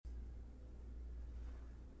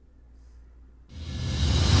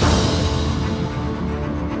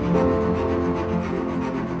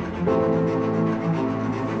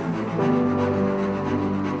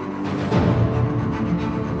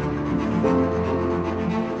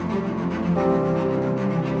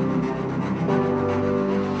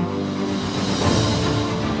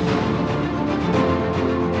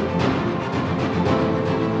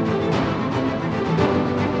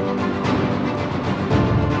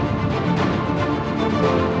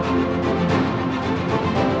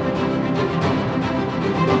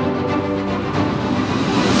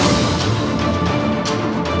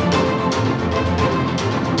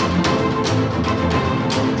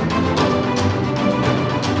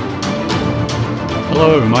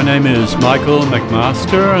Hello, my name is Michael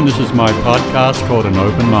McMaster, and this is my podcast called An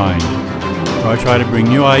Open Mind, where I try to bring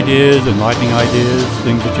new ideas, enlightening ideas,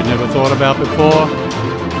 things that you never thought about before,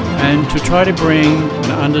 and to try to bring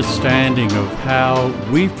an understanding of how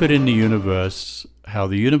we fit in the universe, how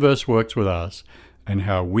the universe works with us, and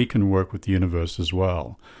how we can work with the universe as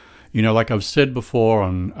well. You know, like I've said before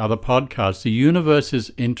on other podcasts, the universe is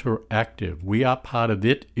interactive. We are part of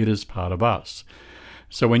it, it is part of us.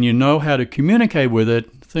 So when you know how to communicate with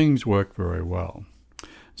it, things work very well.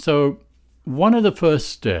 So one of the first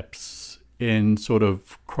steps in sort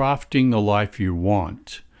of crafting the life you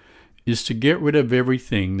want is to get rid of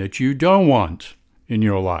everything that you don't want in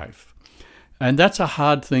your life. And that's a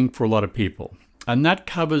hard thing for a lot of people. And that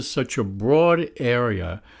covers such a broad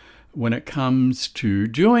area when it comes to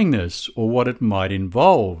doing this or what it might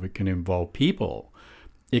involve. It can involve people.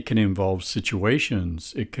 It can involve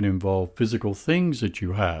situations. It can involve physical things that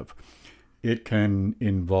you have. It can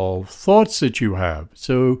involve thoughts that you have.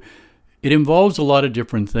 So it involves a lot of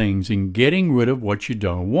different things in getting rid of what you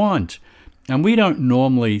don't want. And we don't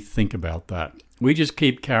normally think about that. We just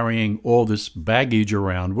keep carrying all this baggage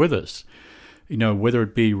around with us. You know, whether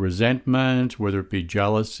it be resentment, whether it be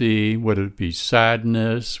jealousy, whether it be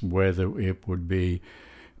sadness, whether it would be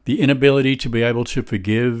the inability to be able to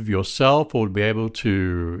forgive yourself or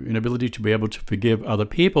inability to be able to forgive other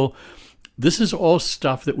people. This is all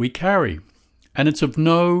stuff that we carry, and it's of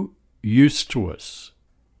no use to us.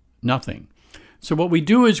 Nothing. So what we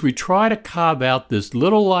do is we try to carve out this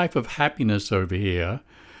little life of happiness over here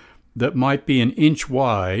that might be an inch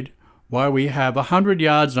wide, while we have 100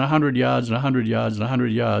 yards and 100 yards and 100 yards and 100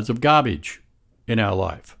 yards of garbage in our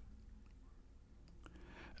life.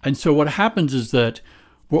 And so what happens is that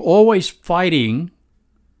we're always fighting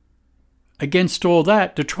against all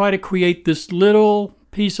that to try to create this little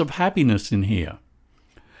piece of happiness in here.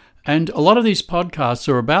 And a lot of these podcasts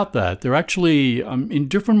are about that. They're actually, in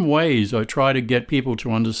different ways, I try to get people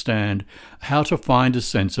to understand how to find a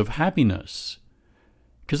sense of happiness.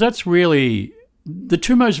 Because that's really the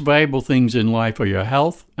two most valuable things in life are your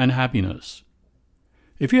health and happiness.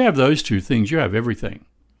 If you have those two things, you have everything.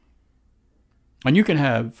 And you can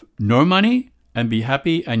have no money and be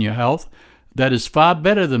happy and your health. That is far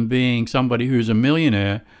better than being somebody who's a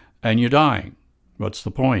millionaire and you're dying. What's the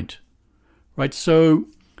point? Right? So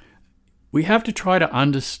we have to try to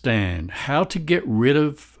understand how to get rid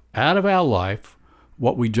of, out of our life,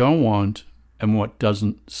 what we don't want and what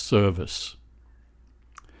doesn't serve us.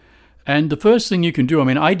 And the first thing you can do,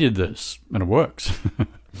 I did this, and it works.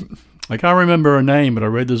 I can't remember her name, but I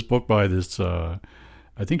read this book by this, I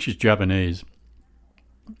think she's Japanese,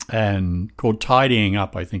 and called Tidying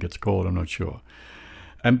Up, I think it's called, I'm not sure.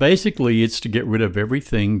 And basically it's to get rid of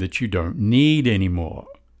everything that you don't need anymore.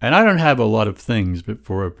 And I don't have a lot of things, but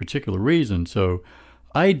for a particular reason. So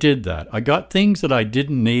I did that. I got things that I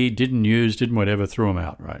didn't need, didn't use, didn't whatever, threw them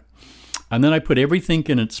out, right? And then I put everything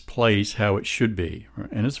in its place how it should be.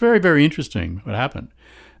 Right? And it's very, very interesting what happened.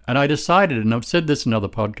 And I decided, and I've said this in other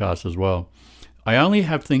podcasts as well, I only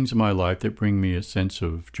have things in my life that bring me a sense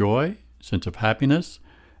of joy, a sense of happiness,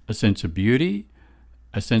 a sense of beauty,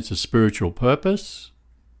 a sense of spiritual purpose.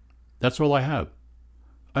 That's all I have.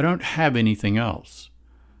 I don't have anything else.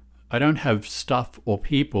 I don't have stuff or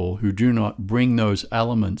people who do not bring those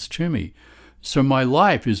elements to me. So my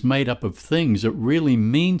life is made up of things that really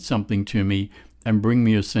mean something to me and bring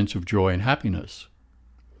me a sense of joy and happiness.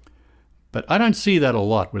 But I don't see that a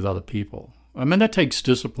lot with other people. That takes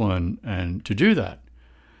discipline and to do that.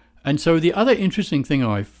 And so the other interesting thing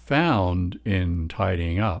I found in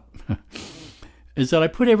tidying up is that I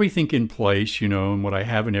put everything in place, and what I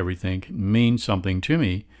have and everything means something to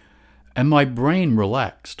me. And my brain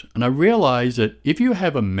relaxed. And I realized that if you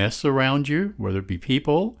have a mess around you, whether it be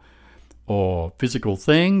people or physical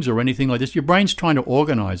things or anything like this, your brain's trying to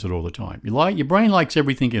organize it all the time. Your brain likes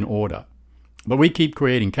everything in order. But we keep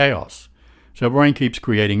creating chaos. So our brain keeps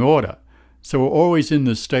creating order. So we're always in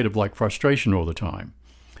this state of frustration all the time.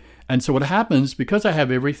 And so what happens, because I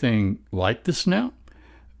have everything like this now,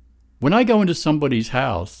 when I go into somebody's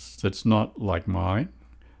house that's not like mine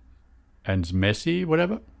and it's messy,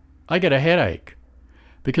 whatever, I get a headache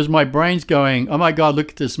because my brain's going, oh my God,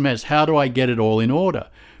 look at this mess. How do I get it all in order?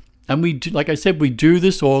 And we do, like I said, we do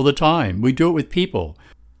this all the time. We do it with people.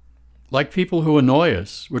 Like people who annoy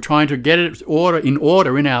us. We're trying to get it in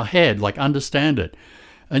order in our head, understand it.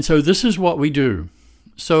 And so this is what we do.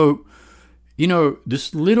 So,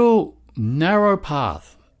 this little narrow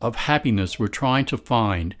path of happiness we're trying to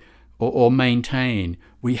find or maintain,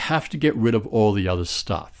 we have to get rid of all the other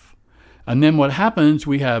stuff. And then what happens,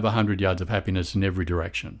 we have 100 yards of happiness in every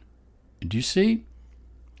direction. Do you see?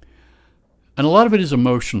 And a lot of it is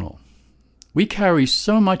emotional. We carry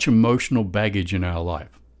so much emotional baggage in our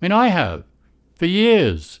life. I mean, I have for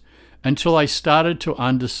years, until I started to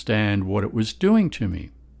understand what it was doing to me.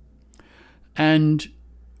 And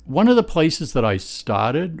one of the places that I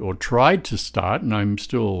started or tried to start, and I'm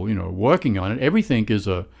still, working on it, everything is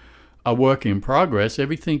a work in progress.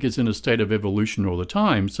 Everything is in a state of evolution all the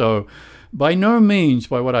time. So by no means,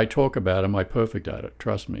 by what I talk about, am I perfect at it.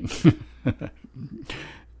 Trust me.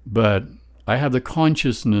 But I have the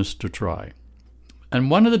consciousness to try. And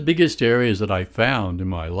one of the biggest areas that I found in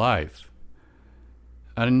my life,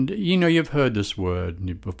 and you've heard this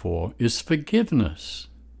word before, is forgiveness.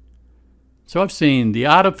 So I've seen the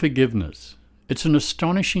art of forgiveness. It's an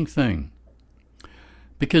astonishing thing.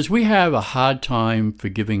 Because we have a hard time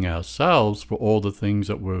forgiving ourselves for all the things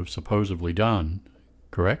that we've supposedly done,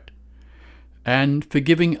 correct? And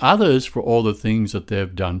forgiving others for all the things that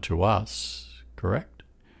they've done to us, correct?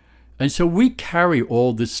 And so we carry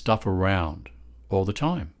all this stuff around all the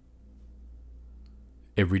time,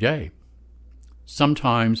 every day,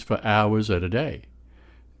 sometimes for hours at a day,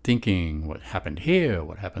 thinking what happened here,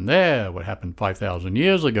 what happened there, what happened 5,000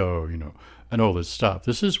 years ago, and all this stuff.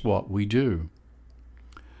 This is what we do.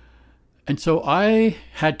 And so I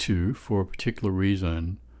had to, for a particular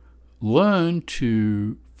reason, learn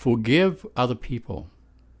to forgive other people.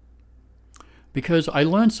 Because I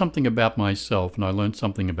learned something about myself and I learned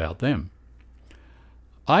something about them.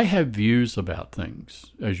 I have views about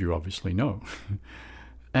things, as you obviously know.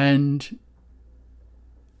 And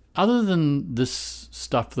other than this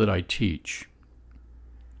stuff that I teach,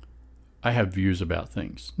 I have views about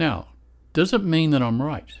things. Now, does it mean that I'm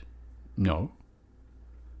right? No.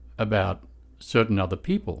 About certain other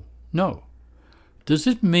people? No. Does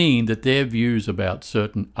it mean that their views about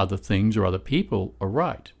certain other things or other people are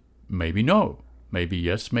right? Maybe no. Maybe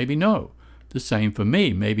yes, maybe no. The same for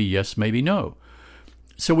me. Maybe yes, maybe no.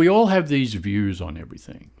 So we all have these views on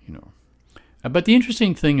everything, But the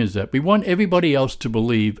interesting thing is that we want everybody else to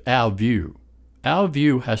believe our view. Our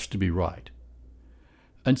view has to be right.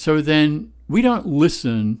 And so then we don't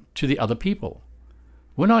listen to the other people.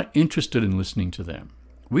 We're not interested in listening to them.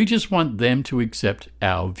 We just want them to accept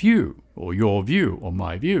our view, or your view, or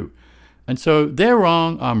my view. And so they're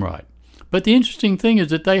wrong, I'm right. But the interesting thing is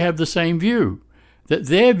that they have the same view, that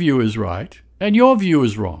their view is right, and your view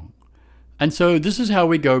is wrong. And so this is how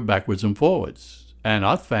we go backwards and forwards. And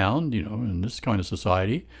I've found, in this kind of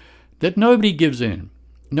society, that nobody gives in.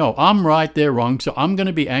 No, I'm right, they're wrong, so I'm going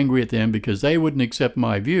to be angry at them because they wouldn't accept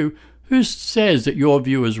my view. Who says that your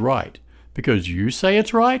view is right? Because you say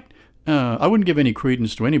it's right? I wouldn't give any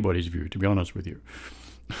credence to anybody's view, to be honest with you.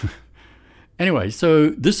 Anyway, so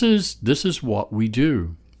this is what we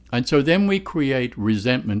do. And so then we create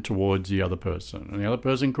resentment towards the other person, and the other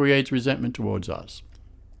person creates resentment towards us.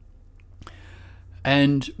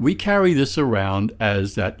 And we carry this around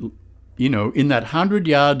as that, in that 100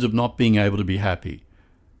 yards of not being able to be happy.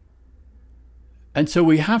 And so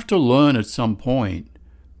we have to learn at some point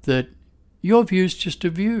that your view is just a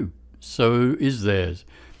view. So is theirs.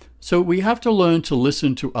 So we have to learn to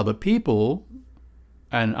listen to other people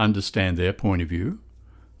and understand their point of view.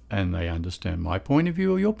 And they understand my point of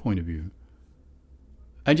view or your point of view.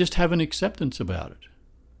 And just have an acceptance about it.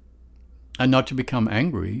 And not to become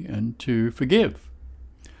angry and to forgive.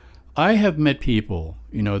 I have met people,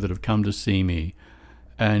 that have come to see me,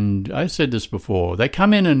 and I said this before, they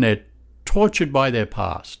come in and they're tortured by their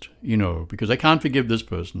past, because they can't forgive this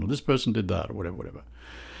person, or this person did that, or whatever.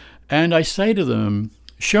 And I say to them,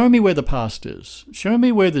 show me where the past is. Show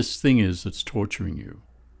me where this thing is that's torturing you.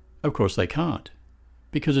 Of course they can't,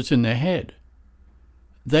 because it's in their head.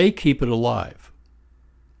 They keep it alive.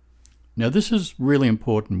 Now this is really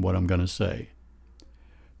important, what I'm going to say.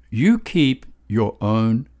 You keep your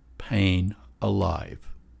own pain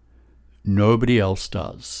alive. Nobody else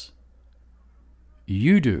does.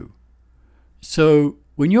 You do. So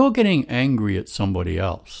when you're getting angry at somebody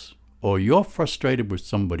else, or you're frustrated with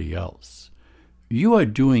somebody else, you are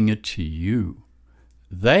doing it to you.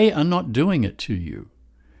 They are not doing it to you.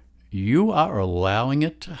 You are allowing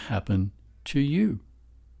it to happen to you.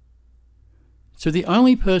 So the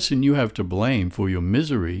only person you have to blame for your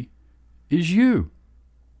misery is you.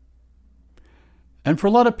 And for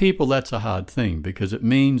a lot of people, that's a hard thing because it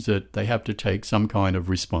means that they have to take some kind of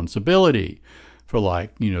responsibility for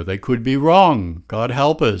they could be wrong. God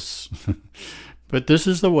help us. But this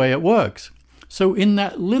is the way it works. So in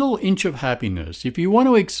that little inch of happiness, if you want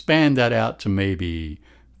to expand that out to maybe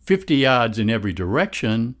 50 yards in every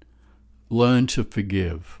direction, learn to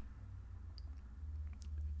forgive.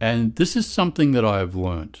 And this is something that I've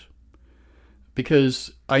learned.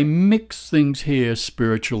 Because I mix things here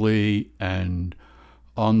spiritually and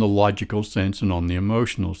on the logical sense and on the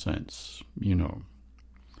emotional sense,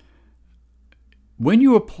 When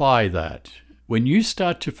you apply that, when you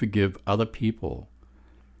start to forgive other people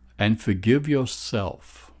and forgive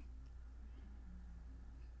yourself,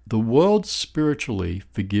 the world spiritually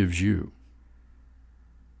forgives you.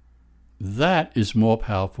 That is more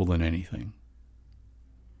powerful than anything.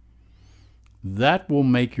 That will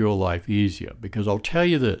make your life easier, because I'll tell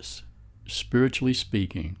you this, spiritually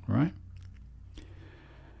speaking, right?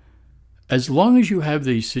 As long as you have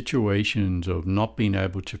these situations of not being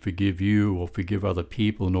able to forgive you or forgive other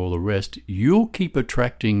people and all the rest, you'll keep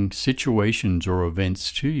attracting situations or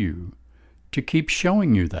events to you to keep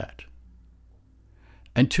showing you that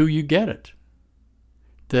until you get it.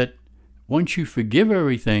 That once you forgive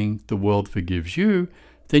everything, the world forgives you,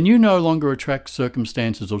 then you no longer attract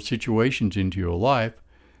circumstances or situations into your life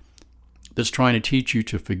that's trying to teach you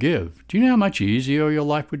to forgive. Do you know how much easier your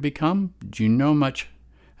life would become? Do you know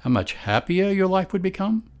how much happier your life would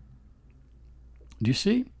become? Do you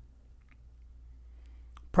see?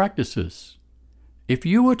 Practice this. If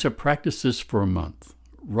you were to practice this for a month,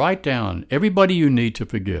 write down everybody you need to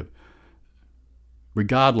forgive,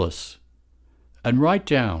 regardless, and write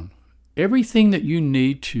down everything that you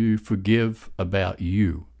need to forgive about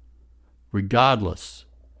you, regardless,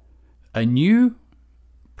 and you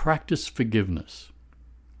practice forgiveness,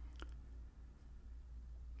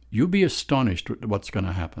 you'll be astonished at what's going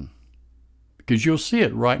to happen, because you'll see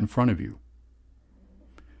it right in front of you.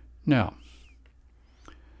 Now,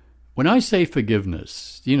 when I say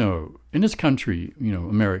forgiveness, in this country,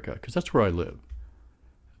 America, because that's where I live,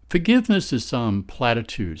 forgiveness is some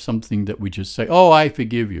platitude, something that we just say, oh, I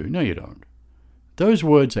forgive you. No, you don't. Those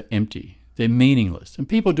words are empty. They're meaningless. And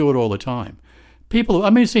people do it all the time.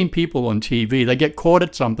 I've seen people on TV, they get caught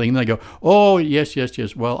at something and they go, oh, yes,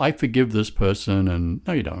 well, I forgive this person. And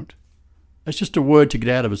no, you don't. It's just a word to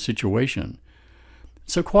get out of a situation.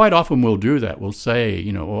 So quite often we'll do that. We'll say,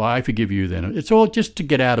 oh, I forgive you then. It's all just to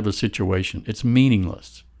get out of a situation. It's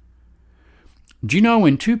meaningless. Do you know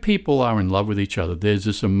when two people are in love with each other, there's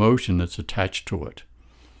this emotion that's attached to it.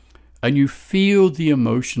 And you feel the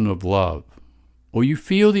emotion of love, or you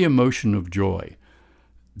feel the emotion of joy.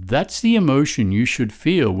 That's the emotion you should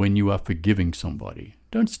feel when you are forgiving somebody.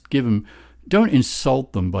 Don't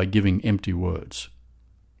insult them by giving empty words.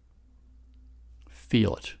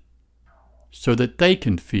 Feel it, so that they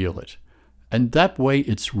can feel it. And that way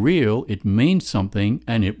it's real, it means something,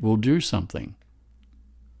 and it will do something.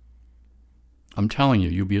 I'm telling you,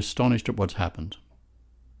 you'll be astonished at what's happened.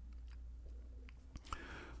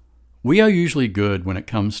 We are usually good when it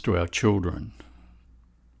comes to our children,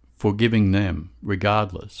 forgiving them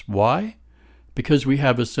regardless. Why? Because we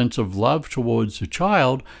have a sense of love towards a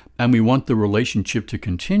child and we want the relationship to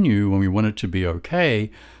continue and we want it to be okay.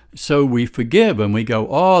 So we forgive and we go,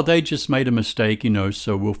 oh, they just made a mistake,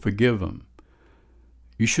 so we'll forgive them.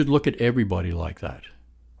 You should look at everybody like that.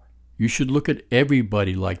 You should look at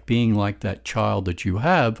everybody like being like that child that you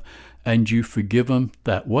have, and you forgive them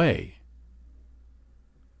that way.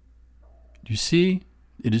 You see,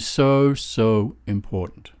 it is so, so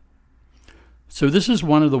important. So this is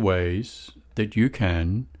one of the ways that you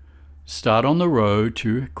can start on the road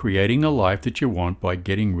to creating the life that you want by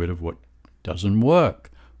getting rid of what doesn't work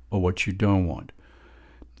or what you don't want.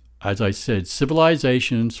 As I said,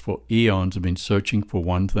 civilizations for eons have been searching for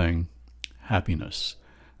one thing: happiness.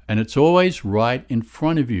 And it's always right in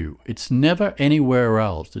front of you. It's never anywhere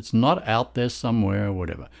else. It's not out there somewhere or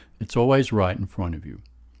whatever. It's always right in front of you.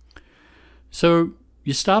 So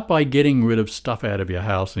you start by getting rid of stuff out of your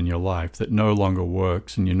house and your life that no longer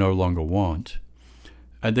works and you no longer want.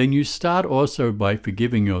 And then you start also by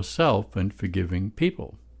forgiving yourself and forgiving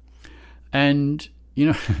people. And,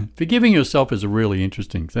 forgiving yourself is a really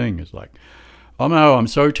interesting thing. It's like, oh no, I'm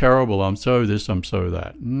so terrible. I'm so this, I'm so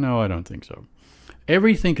that. No, I don't think so.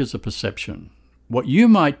 Everything is a perception. What you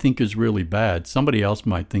might think is really bad, somebody else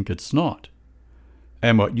might think it's not.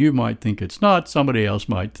 And what you might think it's not, somebody else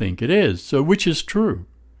might think it is. So which is true?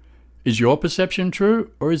 Is your perception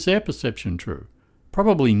true or is their perception true?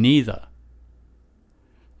 Probably neither.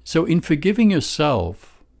 So in forgiving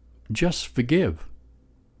yourself, just forgive.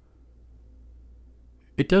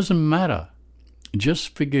 It doesn't matter.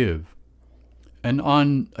 Just forgive. And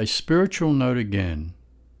on a spiritual note again,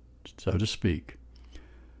 so to speak,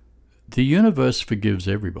 the universe forgives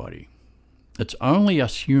everybody. It's only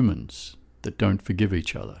us humans that don't forgive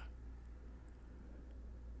each other.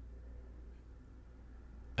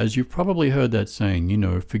 As you've probably heard that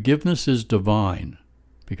saying, forgiveness is divine,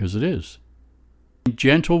 because it is. In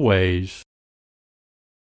gentle ways,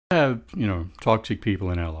 have, toxic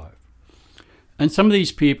people in our life. And some of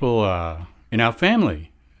these people are in our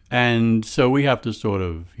family. And so we have to sort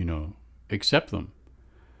of, accept them.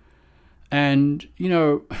 And,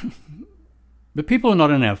 the people are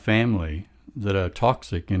not in our family that are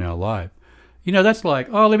toxic in our life. That's like,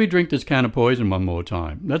 oh, let me drink this can of poison one more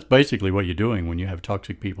time. That's basically what you're doing when you have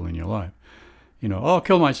toxic people in your life. I'll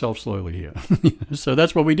kill myself slowly here. So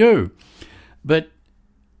that's what we do. But,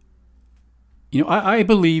 I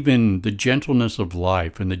believe in the gentleness of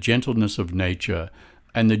life and the gentleness of nature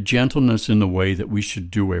and the gentleness in the way that we should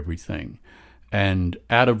do everything. And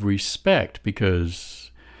out of respect,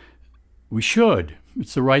 because we should.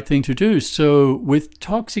 It's the right thing to do. So with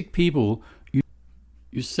toxic people,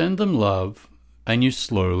 you send them love and you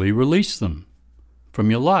slowly release them from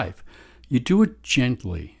your life. You do it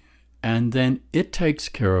gently, and then it takes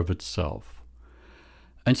care of itself.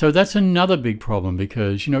 And so that's another big problem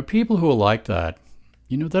because, people who are like that,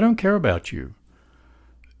 they don't care about you.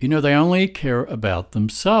 They only care about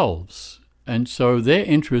themselves. And so their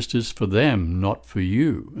interest is for them, not for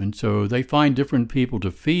you. And so they find different people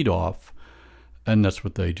to feed off, and that's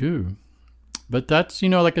what they do. But that's,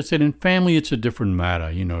 like I said, in family, it's a different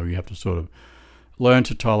matter. You have to sort of learn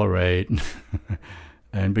to tolerate,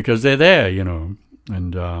 and because they're there,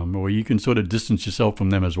 and or you can sort of distance yourself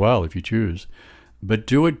from them as well if you choose. But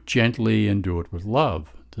do it gently and do it with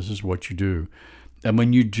love. This is what you do. And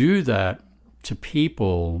when you do that to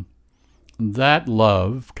people, that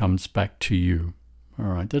love comes back to you. All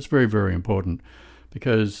right, that's very, very important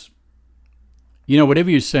because,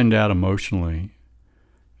 whatever you send out emotionally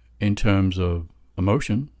in terms of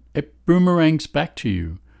emotion, it boomerangs back to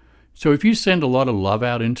you. So if you send a lot of love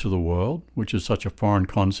out into the world, which is such a foreign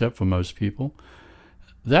concept for most people,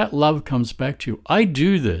 that love comes back to you. I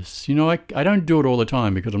do this. I don't do it all the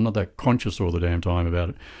time because I'm not that conscious all the damn time about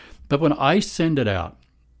it. But when I send it out,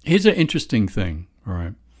 here's an interesting thing, all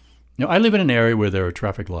right? I live in an area where there are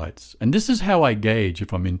traffic lights, and this is how I gauge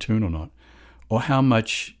if I'm in tune or not, or how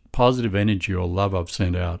much positive energy or love I've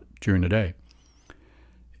sent out during the day.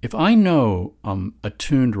 If I know I'm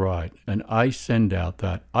attuned right and I send out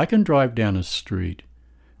that, I can drive down a street.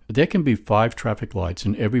 There can be 5 traffic lights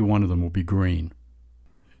and every one of them will be green.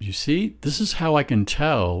 You see, this is how I can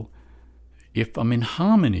tell if I'm in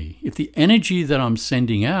harmony, if the energy that I'm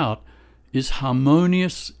sending out is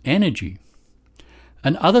harmonious energy.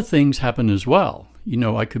 And other things happen as well.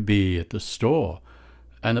 I could be at the store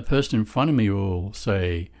and the person in front of me will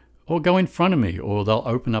say, oh, go in front of me, or they'll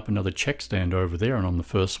open up another check stand over there and I'm the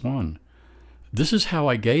first one. This is how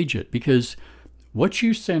I gauge it, because what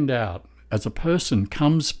you send out as a person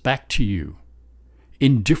comes back to you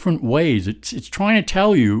in different ways. It's trying to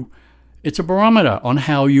tell you, it's a barometer on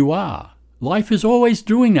how you are. Life is always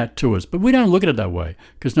doing that to us, but we don't look at it that way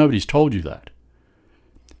because nobody's told you that.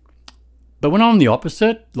 But when I'm the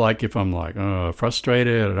opposite, like if I'm like,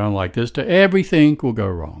 frustrated, I don't like this, everything will go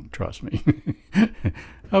wrong, trust me.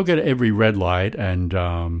 I'll get every red light and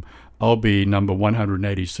I'll be number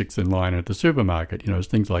 186 in line at the supermarket,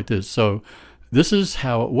 things like this. So this is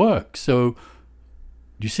how it works. So,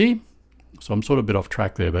 do you see? So I'm sort of a bit off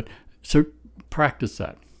track there, but so practice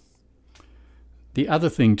that. The other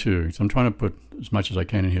thing too, so I'm trying to put as much as I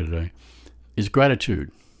can in here today, is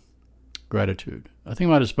gratitude. Gratitude. I think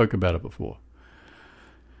I might have spoke about it before.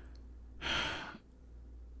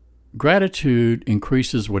 Gratitude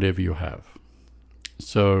increases whatever you have.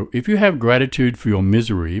 So if you have gratitude for your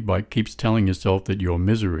misery, by keeps telling yourself that you're in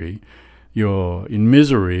misery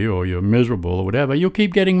or you're miserable or whatever, you'll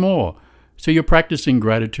keep getting more. So you're practicing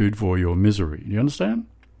gratitude for your misery. Do you understand?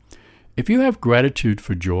 If you have gratitude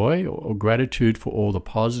for joy or gratitude for all the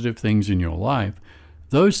positive things in your life,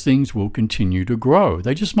 those things will continue to grow.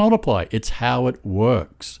 They just multiply. It's how it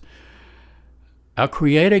works. Our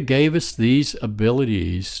Creator gave us these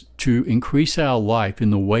abilities to increase our life in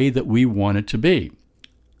the way that we want it to be.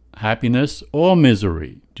 Happiness or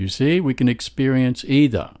misery. Do you see? We can experience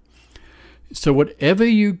either. So whatever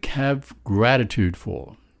you have gratitude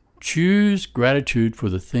for, choose gratitude for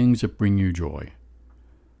the things that bring you joy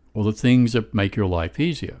or the things that make your life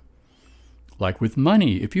easier. Like with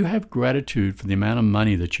money, if you have gratitude for the amount of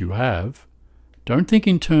money that you have, don't think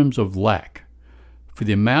in terms of lack. For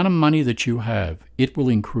the amount of money that you have, it will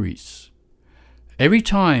increase. Every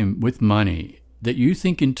time with money that you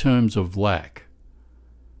think in terms of lack,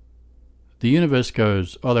 the universe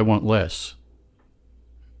goes, oh, they want less.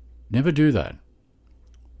 Never do that.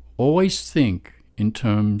 Always think in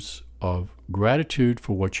terms of gratitude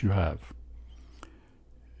for what you have.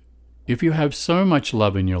 If you have so much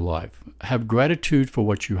love in your life, have gratitude for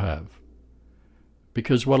what you have.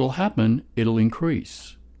 Because what will happen, it'll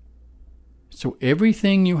increase. So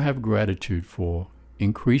everything you have gratitude for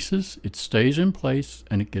increases, it stays in place,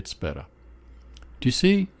 and it gets better. Do you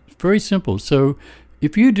see? It's very simple. So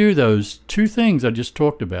if you do those two things I just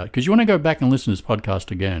talked about, because you want to go back and listen to this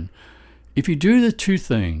podcast again, if you do the two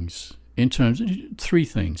things, three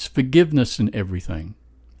things: forgiveness in everything.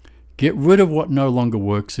 Get rid of what no longer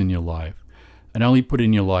works in your life and only put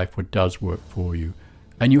in your life what does work for you.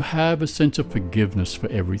 And you have a sense of forgiveness for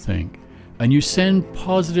everything. And you send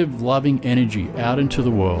positive, loving energy out into the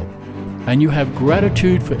world. And you have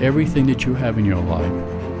gratitude for everything that you have in your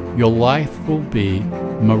life. Your life will be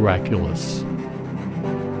miraculous.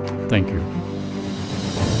 Thank you.